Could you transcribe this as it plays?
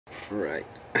Right.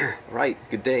 Right.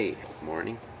 Good day.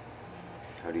 Morning.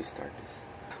 How do you start this?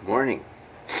 Morning.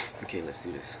 Okay, let's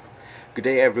do this. Good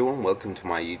day, everyone. Welcome to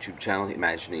my YouTube channel,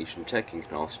 Imagination Tech. You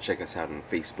can also check us out on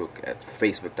Facebook at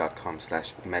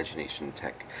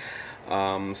facebook.com/imaginationtech.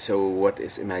 So what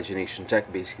is Imagination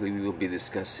Tech? Basically, we will be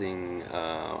discussing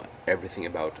everything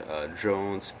about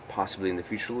drones, possibly in the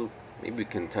future. Maybe we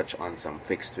can touch on some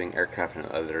fixed-wing aircraft and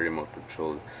other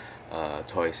remote-controlled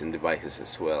toys and devices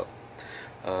as well.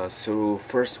 So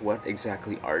first, what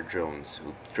exactly are drones?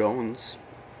 Drones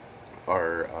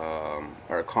are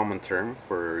a common term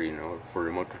for for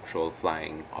remote control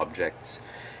flying objects,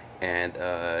 and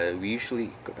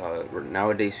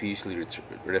nowadays we usually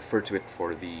refer to it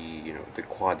for the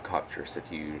quadcopters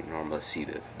that you normally see,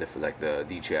 like the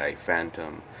DJI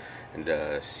Phantom and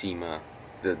the SEMA.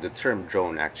 The term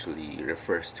drone actually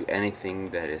refers to anything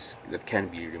that can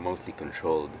be remotely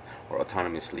controlled or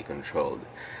autonomously controlled.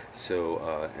 So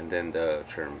and then the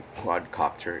term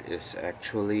quadcopter is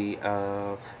actually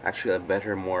a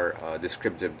better, more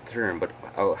descriptive term. But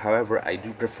however, I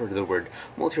do prefer the word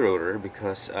multirotor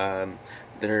because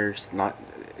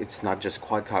it's not just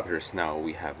quadcopters now.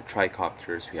 We have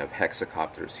tricopters, we have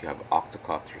hexacopters, we have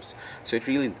octocopters. So it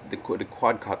really, the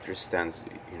quadcopter stands,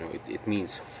 it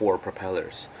means four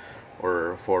propellers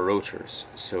or four rotors.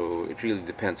 So it really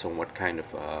depends on what kind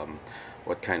of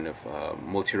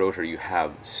multirotor you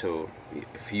have. So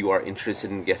if you are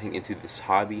interested in getting into this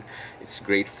hobby, it's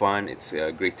great fun, it's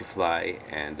great to fly,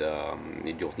 and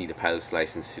you don't need a pilot's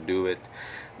license to do it.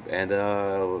 And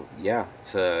yeah,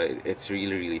 it's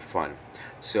really fun.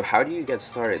 So how do you get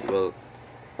started? Well,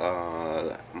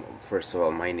 first of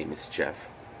all, my name is Jeff,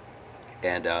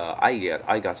 and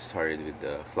I got started with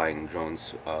flying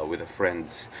drones with a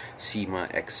friend's SEMA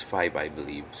X5, I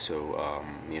believe. So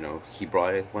he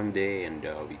brought it one day, and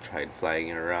we tried flying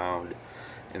it around,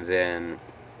 and then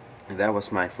that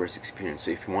was my first experience.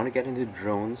 So if you want to get into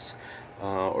drones,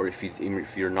 or if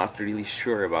you're not really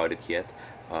sure about it yet,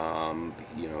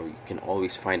 you can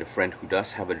always find a friend who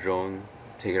does have a drone.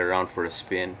 Take it around for a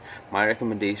spin. My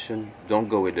recommendation: don't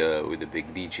go with the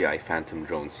big DJI Phantom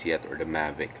drones yet, or the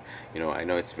Mavic. I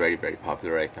know it's very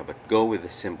popular right now, but go with the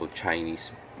simple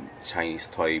Chinese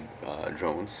toy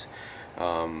drones.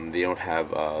 They don't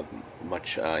have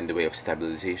much in the way of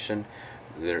stabilization.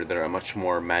 They're much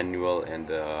more manual, and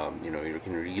you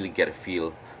can really get a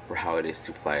feel for how it is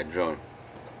to fly a drone.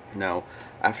 Now,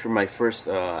 after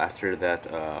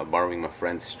borrowing my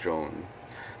friend's drone,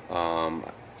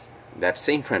 that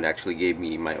same friend actually gave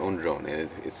me my own drone, and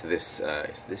it's this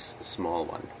small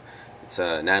one. It's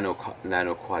a nano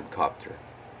quadcopter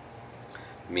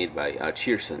made by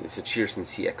Cheerson. It's a Cheerson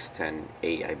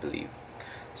CX-10A, I believe.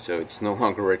 So it's no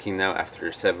longer working now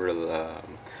after several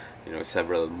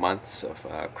months of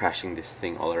crashing this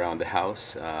thing all around the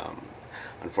house.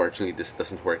 Unfortunately, this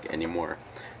doesn't work anymore.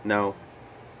 Now,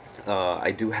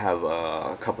 I do have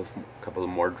a couple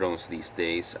more drones these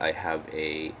days. I have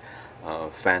a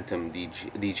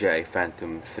DJI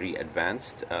Phantom 3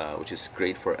 Advanced, which is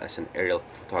great as an aerial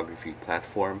photography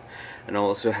platform, and I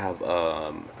also have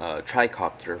a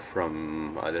tricopter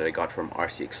that I got from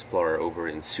RC Explorer over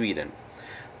in Sweden.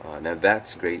 Now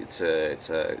that's great.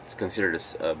 It's considered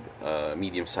a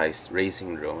medium-sized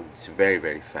racing drone. It's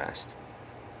very fast.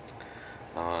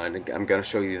 And I'm gonna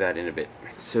show you that in a bit.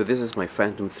 So this is my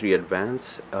Phantom 3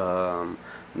 Advance.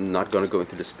 I'm not gonna go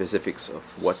into the specifics of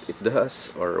what it does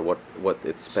or what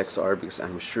its specs are, because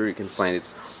I'm sure you can find it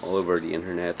all over the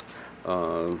internet.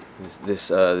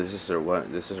 This is a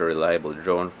reliable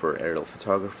drone for aerial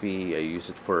photography. I use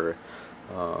it for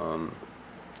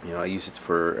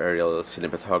aerial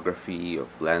cinematography of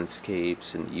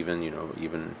landscapes, and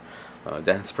even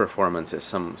dance performances.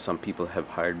 Some people have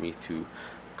hired me to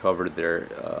cover their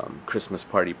Christmas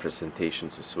party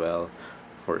presentations as well,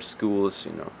 for schools,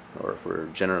 or for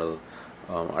general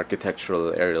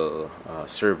architectural aerial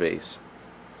surveys.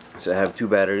 So I have two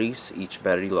batteries. Each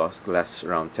battery lasts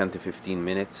around 10 to 15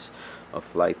 minutes of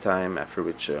flight time, after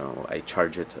which I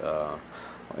charge it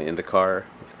in the car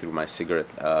through my cigarette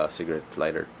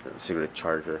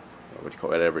charger,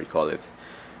 whatever you call it.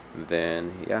 And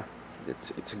then yeah,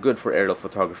 it's good for aerial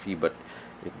photography, but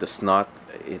it does not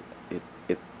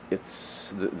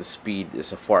the speed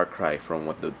is a far cry from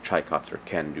what the tricopter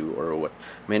can do, or what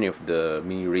many of the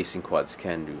mini racing quads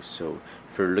can do. So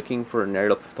if you're looking for an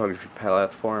aerial photography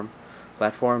platform,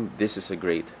 this is a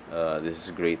great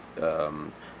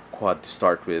quad to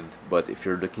start with. But if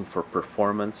you're looking for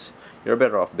performance, you're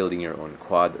better off building your own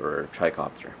quad or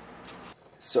tricopter.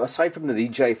 So aside from the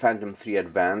DJI Phantom 3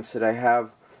 Advance that I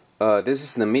have, this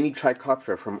is the mini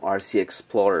tricopter from RC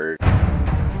Explorer.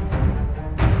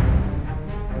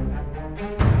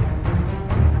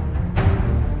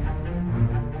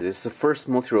 this is the first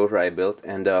multi-rotor I built,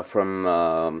 and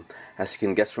as you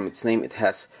can guess from its name, it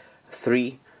has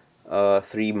three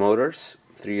rotors.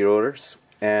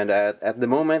 And at the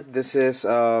moment, this is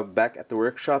back at the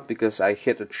workshop because I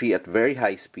hit a tree at very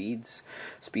high speeds.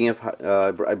 Speaking of,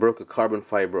 I broke a carbon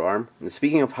fiber arm. And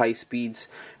speaking of high speeds,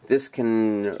 this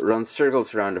can run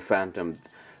circles around the Phantom.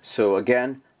 So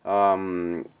again,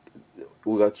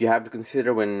 what you have to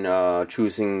consider when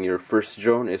choosing your first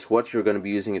drone is what you're going to be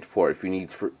using it for. If you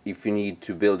need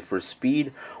to build for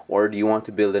speed, or do you want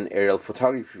to build an aerial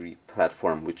photography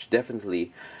platform, which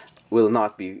definitely will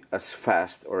not be as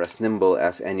fast or as nimble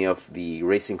as any of the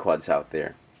racing quads out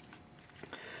there.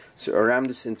 So I rammed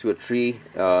this into a tree.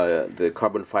 The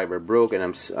carbon fiber broke, and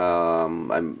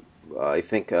I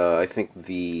think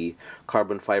the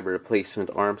carbon fiber replacement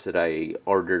arms that I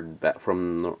ordered back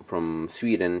from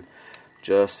Sweden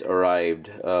just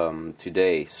arrived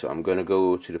today. So I'm gonna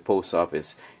go to the post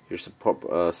office. Here's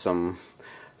some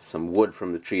wood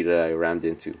from the tree that I rammed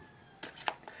into.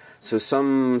 So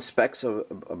some specs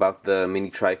about the mini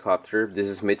tricopter. This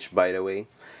is Mich, by the way.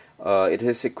 It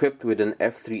is equipped with an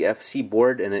F3FC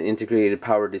board and an integrated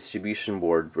power distribution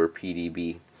board, or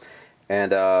PDB.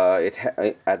 And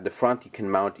at the front you can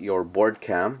mount your board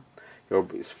cam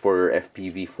for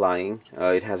FPV flying.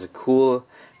 It has a cool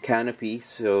canopy,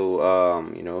 so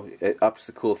you know, it ups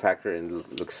the cool factor and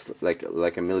looks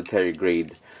like a military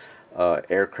grade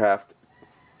aircraft.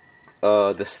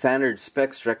 The standard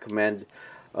specs recommend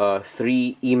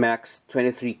 3 Emax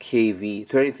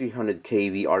 2300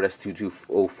 kV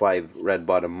RS2205 red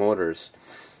bottom motors,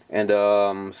 and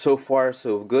so far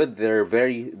so good. They're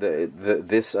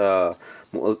this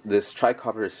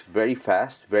tricopter is very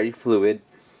fast, very fluid,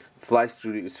 flies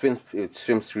through, it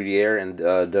swims through the air, and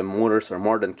the motors are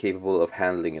more than capable of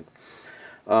handling it.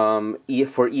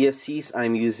 For ESCs,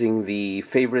 I'm using the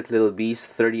Favorite Little Bees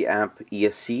 30 amp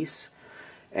ESCs,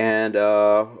 and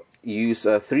use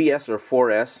 3S or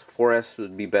 4S. 4S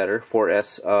would be better.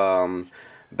 4S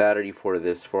battery for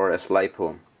this, 4S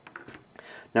LiPo.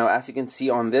 Now, as you can see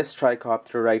on this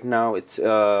tricopter right now, it's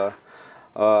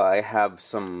I have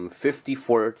some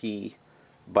 50-40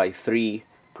 by 3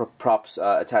 props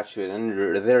attached to it, and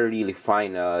they're really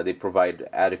fine. They provide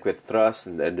adequate thrust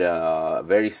and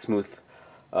very smooth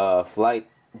flight.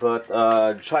 But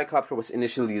the tricopter was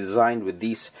initially designed with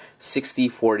these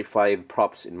 60-45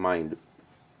 props in mind.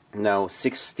 Now, the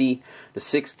 60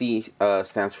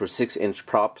 stands for 6-inch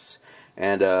props,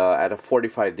 and at a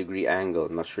 45-degree angle.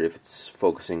 I'm not sure if it's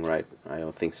focusing right. I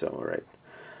don't think so, right?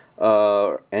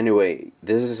 Anyway,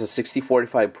 this is a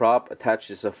 60-45 prop.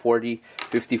 Attached is a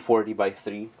 50-40 by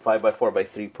 3, 5x4 by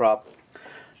 3 prop.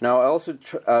 Now, I also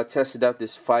tested out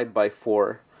this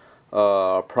 5x4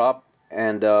 prop,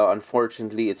 and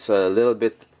unfortunately, it's a little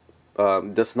bit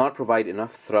does not provide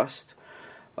enough thrust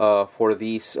for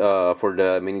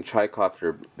the mini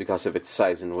tricopter because of its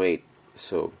size and weight.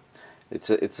 So it's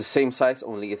the same size,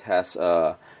 only it has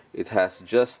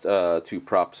just 2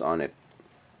 props on it,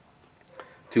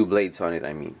 2 blades on it,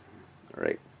 I mean.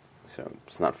 Alright, so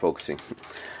it's not focusing.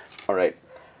 Alright,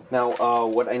 now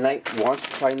what I want to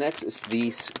try next is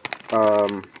these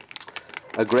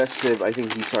aggressive, I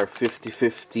think these are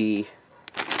 50-50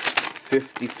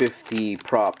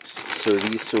 props. So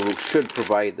these should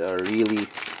provide a really,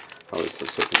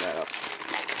 let's open that up.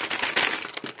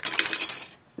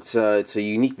 It's a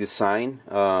unique design.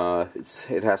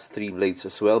 It has 3 blades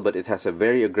as well, but it has a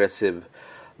very aggressive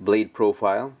blade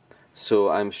profile. So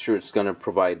I'm sure it's gonna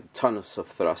provide tons of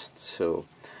thrust. So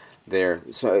there.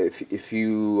 So if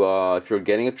you're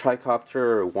getting a tricopter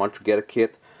or want to get a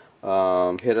kit,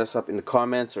 hit us up in the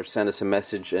comments or send us a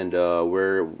message, and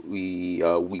where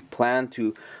we plan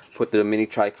to put the mini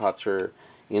tricopter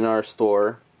in our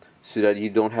store so that you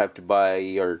don't have to buy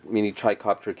your mini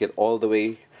tricopter kit all the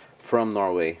way from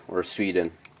Norway or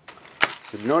Sweden.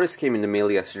 So the notice came in the mail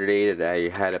yesterday that I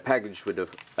had a package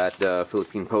at the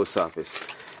Philippine post office.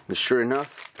 And sure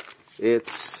enough,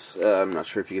 it's I'm not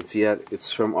sure if you can see that.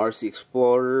 It's from RC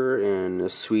Explorer in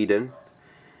Sweden,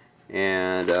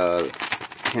 and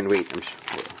can't wait. I'm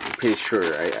pretty sure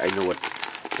I know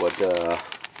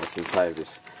what's inside of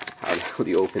this. How do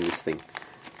you open this thing?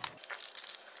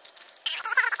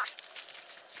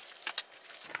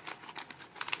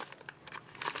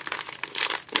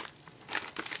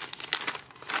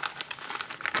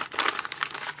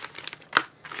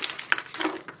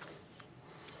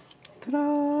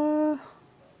 Ta-da!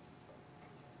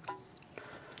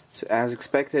 So as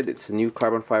expected, it's a new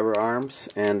carbon fiber arms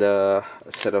and a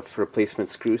set of replacement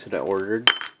screws that I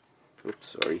ordered.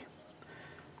 Oops, sorry.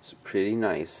 It's pretty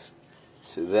nice.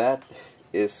 So that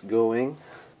is going.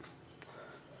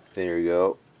 There you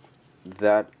go.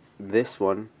 That this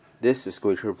one. This is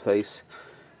going to replace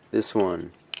this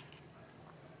one.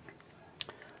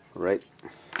 Right.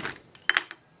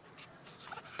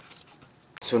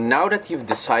 So now that you've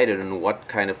decided on what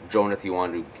kind of drone that you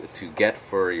want to get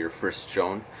for your first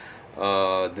drone,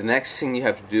 the next thing you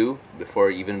have to do before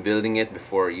even building it,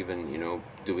 before even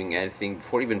doing anything,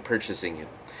 before even purchasing it,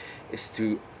 is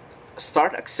to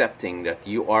start accepting that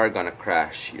you are gonna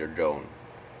crash your drone.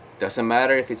 Doesn't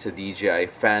matter if it's a DJI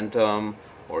Phantom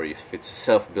or if it's a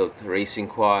self-built racing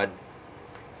quad,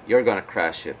 you're gonna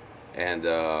crash it, and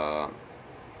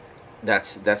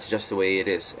that's just the way it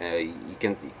is.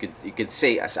 You could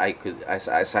say, as I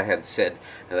had said,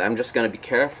 that I'm just gonna be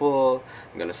careful.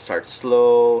 I'm gonna start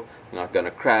slow. I'm not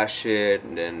gonna crash it,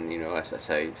 and then as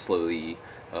I slowly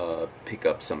pick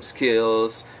up some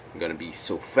skills, I'm gonna be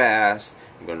so fast.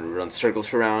 I'm gonna run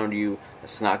circles around you.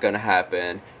 That's not gonna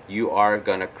happen. You are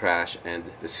gonna crash, and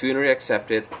the sooner you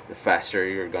accept it, the faster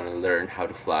you're gonna learn how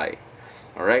to fly.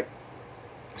 All right.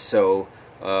 So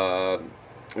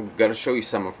I'm gonna show you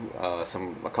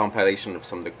a compilation of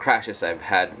some of the crashes I've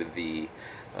had with the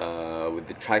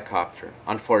tricopter.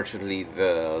 Unfortunately,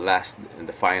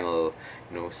 the final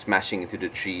smashing into the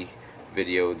tree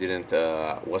video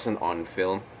wasn't on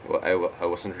film. Well, I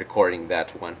wasn't recording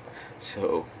that one.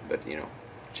 So, but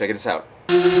check this out.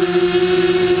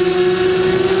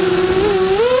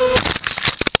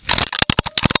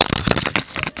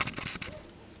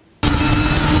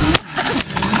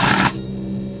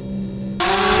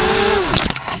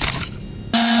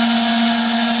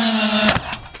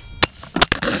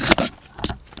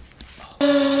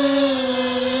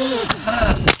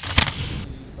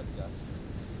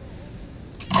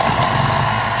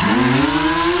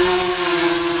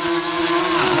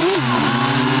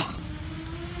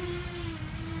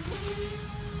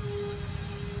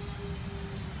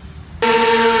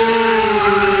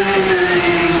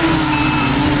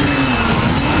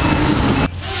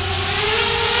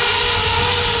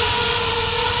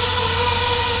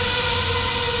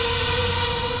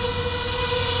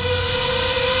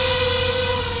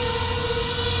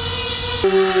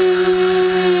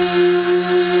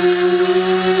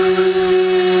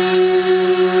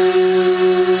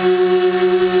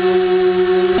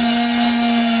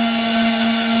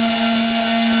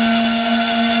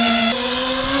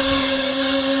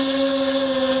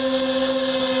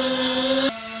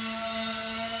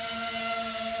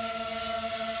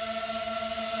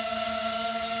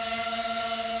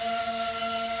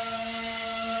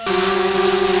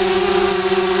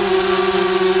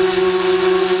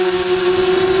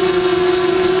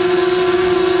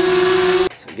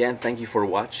 Again, thank you for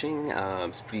watching.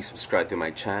 Please subscribe to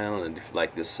my channel, and if you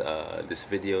like this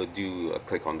video, do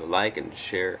click on the like and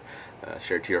share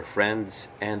it to your friends.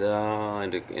 And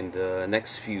in the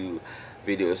next few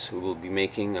videos we will be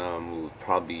making, we'll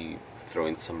probably throw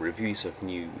in some reviews of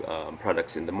new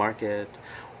products in the market,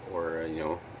 or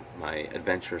my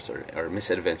adventures or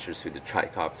misadventures with the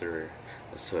tricopter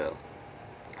as well.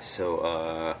 So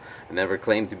I never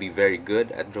claimed to be very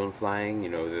good at drone flying.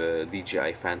 The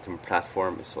DJI Phantom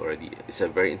platform is a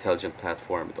very intelligent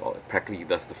platform. It practically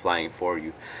does the flying for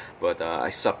you, but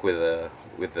I suck with the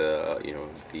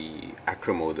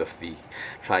acro mode of the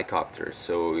tricopter.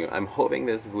 So I'm hoping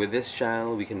that with this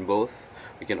channel we can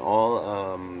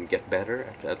all get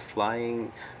better at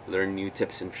flying, learn new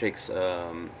tips and tricks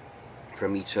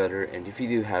from each other. And if you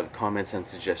do have comments and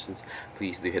suggestions,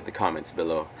 please do hit the comments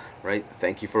below. Right?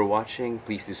 Thank you for watching.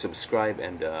 Please do subscribe,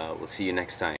 and we'll see you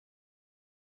next time.